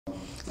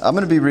I'm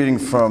going to be reading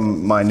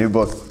from my new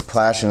book,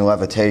 Plash and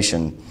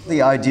Levitation.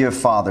 The idea of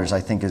fathers,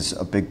 I think, is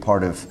a big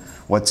part of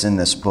what's in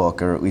this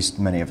book, or at least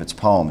many of its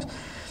poems.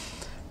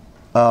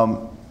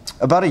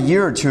 About a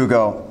year or two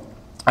ago,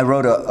 I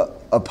wrote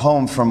a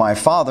poem for my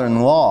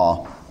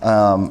father-in-law,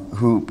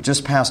 who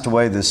just passed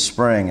away this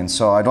spring, and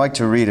so I'd like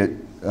to read it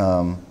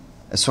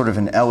as sort of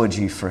an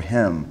elegy for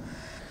him.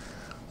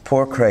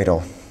 Poor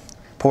cradle,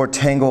 poor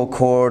tangle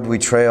cord we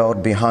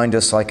trailed behind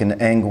us like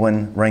an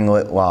Angwin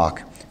ringlet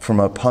lock from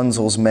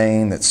Rapunzel's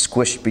mane that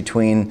squished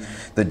between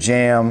the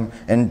jamb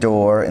and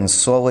door and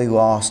slowly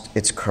lost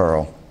its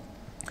curl.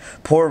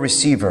 Poor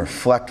receiver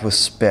flecked with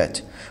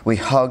spit, we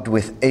hugged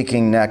with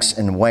aching necks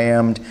and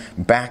whammed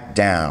back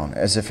down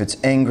as if its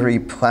angry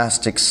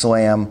plastic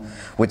slam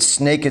would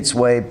snake its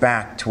way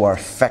back to our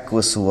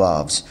feckless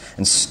loves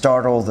and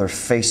startle their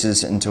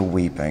faces into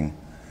weeping.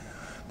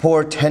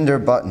 Poor tender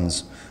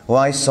buttons,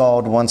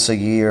 lysoled once a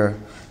year,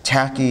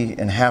 tacky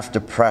and half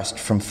depressed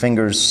from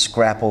fingers'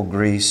 scrapple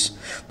grease.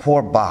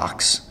 Poor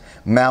box,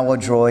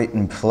 maladroit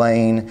and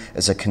plain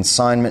as a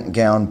consignment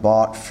gown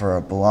bought for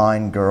a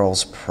blind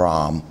girl's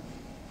prom.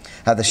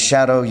 How the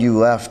shadow you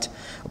left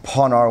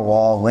upon our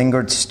wall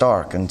lingered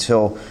stark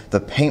until the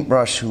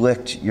paintbrush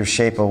licked your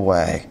shape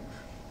away.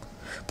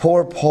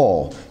 Poor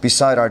pole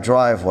beside our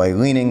driveway,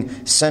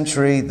 leaning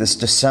century this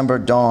December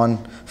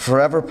dawn,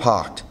 forever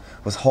pocked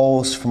with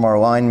holes from our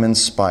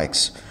lineman's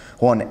spikes,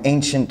 on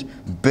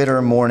ancient,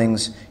 bitter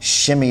mornings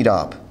shimmied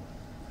up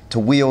to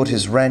wield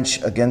his wrench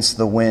against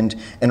the wind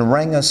and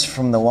rang us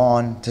from the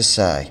lawn to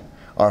say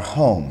our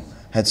home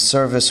had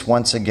service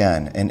once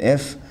again, and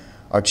if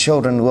our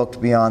children looked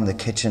beyond the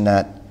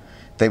kitchenette,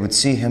 they would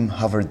see him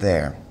hovered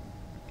there,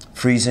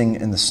 freezing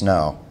in the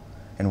snow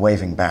and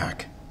waving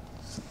back.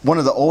 One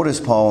of the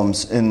oldest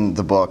poems in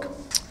the book,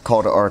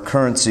 called Our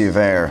Currency of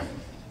Air.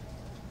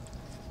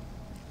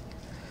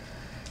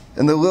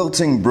 In the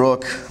lilting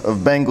brook of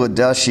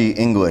Bangladeshi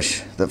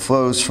English that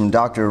flows from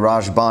Dr.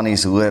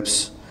 Rajbani's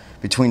lips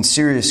between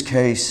serious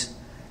case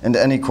and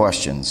any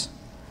questions,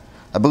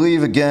 I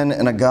believe again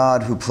in a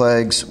God who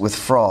plagues with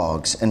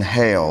frogs and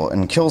hail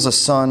and kills a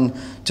son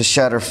to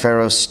shatter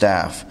Pharaoh's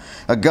staff,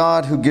 a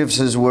God who gives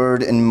his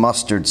word in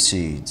mustard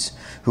seeds,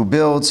 who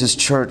builds his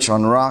church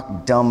on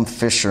rock-dumb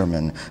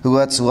fishermen, who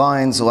lets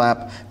lions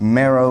lap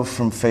marrow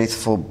from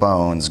faithful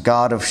bones,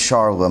 God of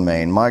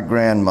Charlemagne, my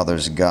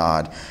grandmother's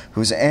God,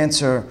 whose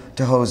answer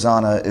to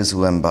Hosanna is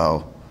limbo,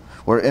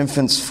 where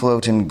infants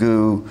float in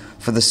goo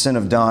for the sin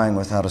of dying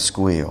without a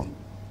squeal.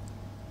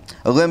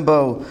 A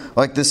limbo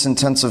like this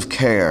intensive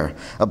care,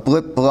 a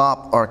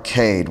blip-blop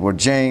arcade where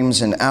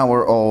James, an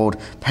hour old,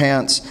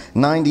 pants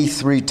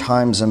 93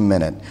 times a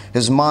minute,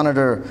 his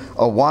monitor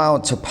a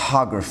wild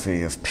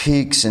topography of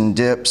peaks and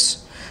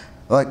dips,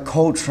 like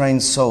Coltrane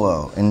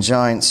solo in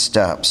giant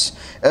steps,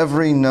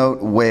 every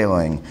note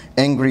wailing,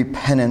 angry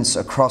penance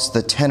across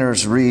the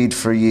tenor's reed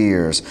for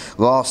years,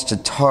 lost to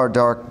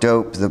tar-dark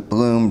dope that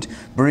bloomed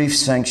brief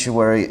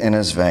sanctuary in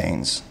his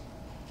veins.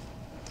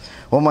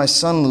 Will my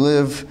son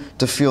live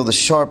to feel the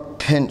sharp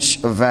pinch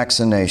of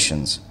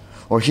vaccinations,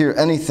 or hear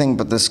anything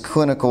but this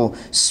clinical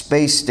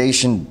space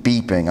station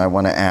beeping, I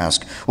want to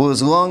ask? Will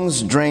his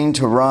lungs drain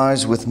to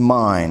rise with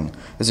mine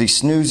as he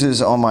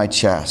snoozes on my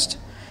chest,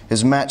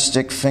 his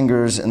matchstick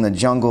fingers in the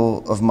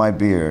jungle of my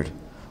beard,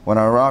 when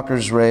our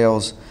rocker's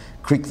rails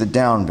creak the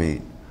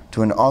downbeat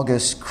to an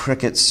August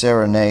cricket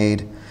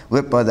serenade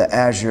lit by the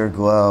azure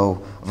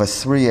glow of a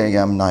 3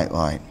 a.m.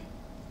 nightlight?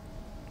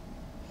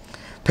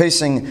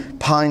 Pacing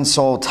pine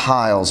sol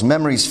tiles,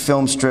 memory's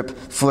film strip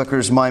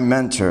flickers my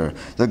mentor,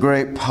 the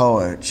great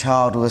poet,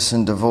 childless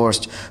and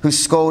divorced, who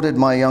scolded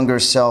my younger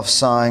self,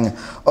 sighing,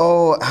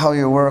 "Oh, how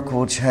your work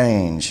will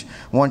change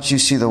once you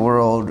see the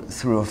world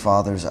through a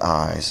father's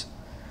eyes."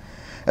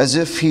 As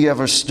if he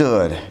ever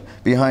stood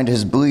behind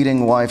his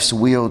bleeding wife's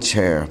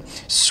wheelchair,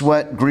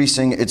 sweat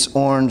greasing its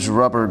orange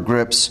rubber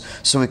grips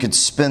so he could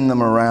spin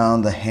them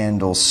around the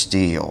handle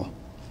steel.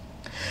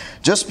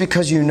 Just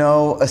because you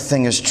know a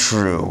thing is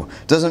true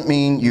doesn't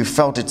mean you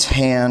felt its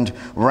hand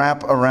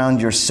wrap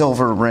around your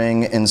silver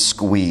ring and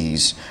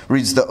squeeze,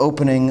 reads the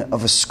opening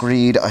of a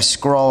screed I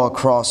scrawl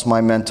across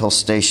my mental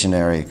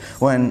stationery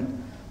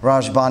when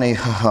Rajbani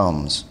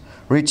hums,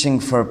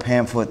 reaching for a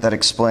pamphlet that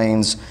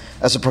explains,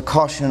 as a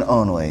precaution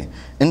only,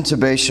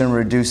 intubation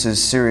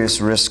reduces serious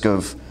risk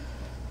of,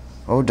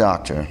 oh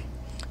doctor,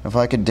 if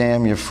I could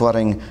dam your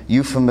flooding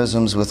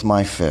euphemisms with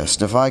my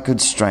fist, if I could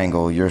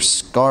strangle your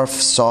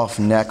scarf-soft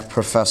neck,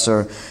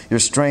 professor, your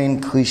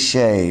strained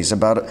cliches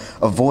about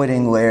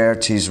avoiding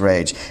Laertes'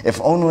 rage,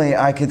 if only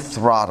I could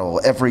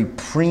throttle every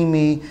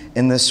preemie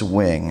in this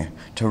wing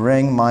to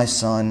wring my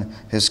son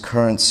his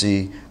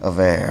currency of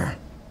air.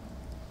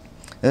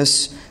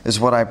 This is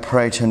what I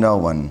pray to no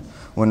one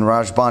when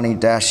Rajbani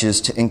dashes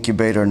to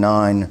incubator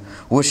 9,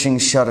 wishing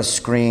shut a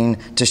screen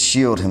to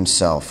shield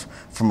himself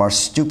from our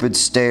stupid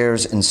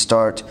stares and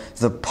start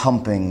the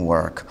pumping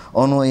work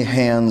only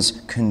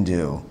hands can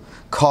do,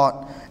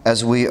 caught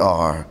as we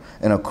are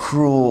in a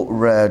cruel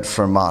red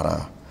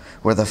fermata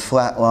where the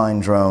flat line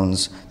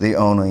drones the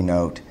only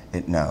note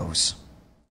it knows.